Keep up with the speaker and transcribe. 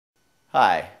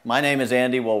Hi, my name is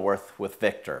Andy Woolworth with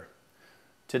Victor.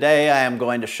 Today I am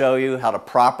going to show you how to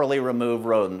properly remove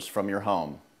rodents from your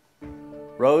home.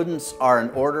 Rodents are an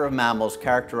order of mammals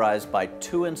characterized by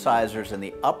two incisors in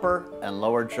the upper and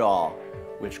lower jaw,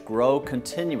 which grow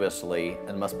continuously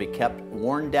and must be kept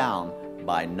worn down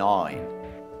by gnawing.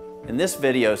 In this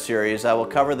video series, I will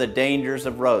cover the dangers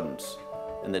of rodents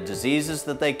and the diseases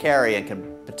that they carry and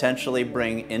can potentially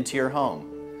bring into your home.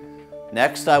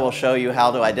 Next, I will show you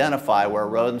how to identify where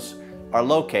rodents are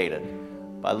located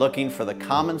by looking for the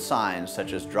common signs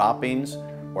such as droppings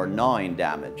or gnawing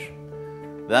damage.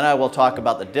 Then I will talk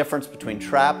about the difference between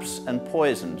traps and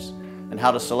poisons and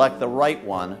how to select the right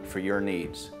one for your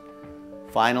needs.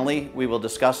 Finally, we will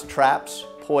discuss traps,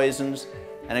 poisons,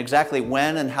 and exactly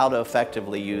when and how to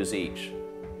effectively use each.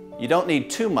 You don't need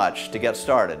too much to get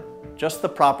started, just the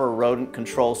proper rodent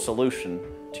control solution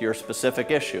to your specific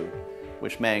issue,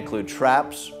 which may include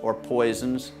traps or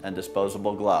poisons and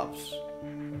disposable gloves.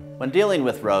 When dealing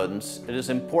with rodents, it is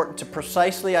important to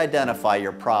precisely identify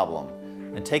your problem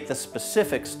and take the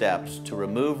specific steps to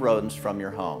remove rodents from your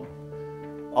home.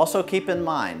 Also keep in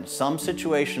mind, some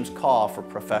situations call for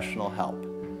professional help,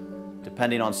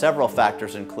 depending on several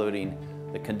factors including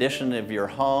the condition of your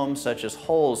home, such as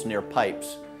holes near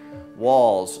pipes,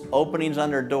 walls, openings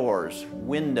under doors,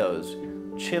 windows,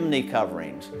 chimney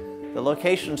coverings, the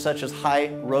location such as high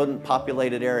rodent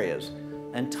populated areas,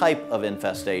 and type of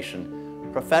infestation.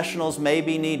 Professionals may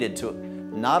be needed to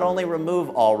not only remove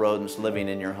all rodents living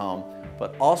in your home,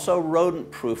 but also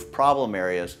rodent-proof problem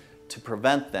areas to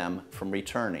prevent them from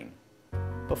returning.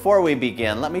 Before we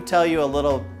begin, let me tell you a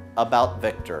little about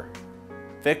Victor.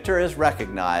 Victor is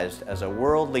recognized as a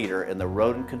world leader in the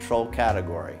rodent control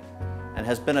category and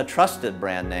has been a trusted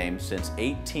brand name since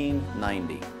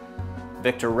 1890.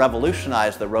 Victor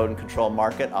revolutionized the rodent control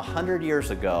market 100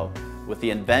 years ago with the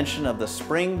invention of the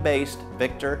spring-based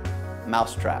Victor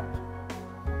mousetrap.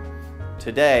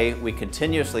 Today, we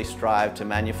continuously strive to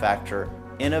manufacture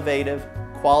innovative,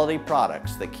 quality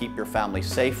products that keep your family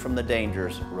safe from the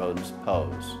dangers rodents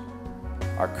pose.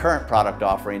 Our current product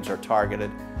offerings are targeted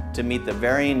to meet the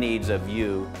varying needs of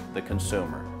you, the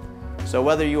consumer. So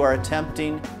whether you are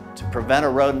attempting to prevent a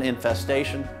rodent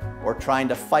infestation or trying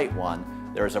to fight one,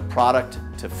 there is a product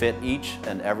to fit each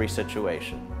and every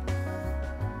situation.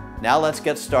 Now let's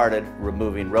get started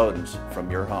removing rodents from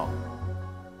your home.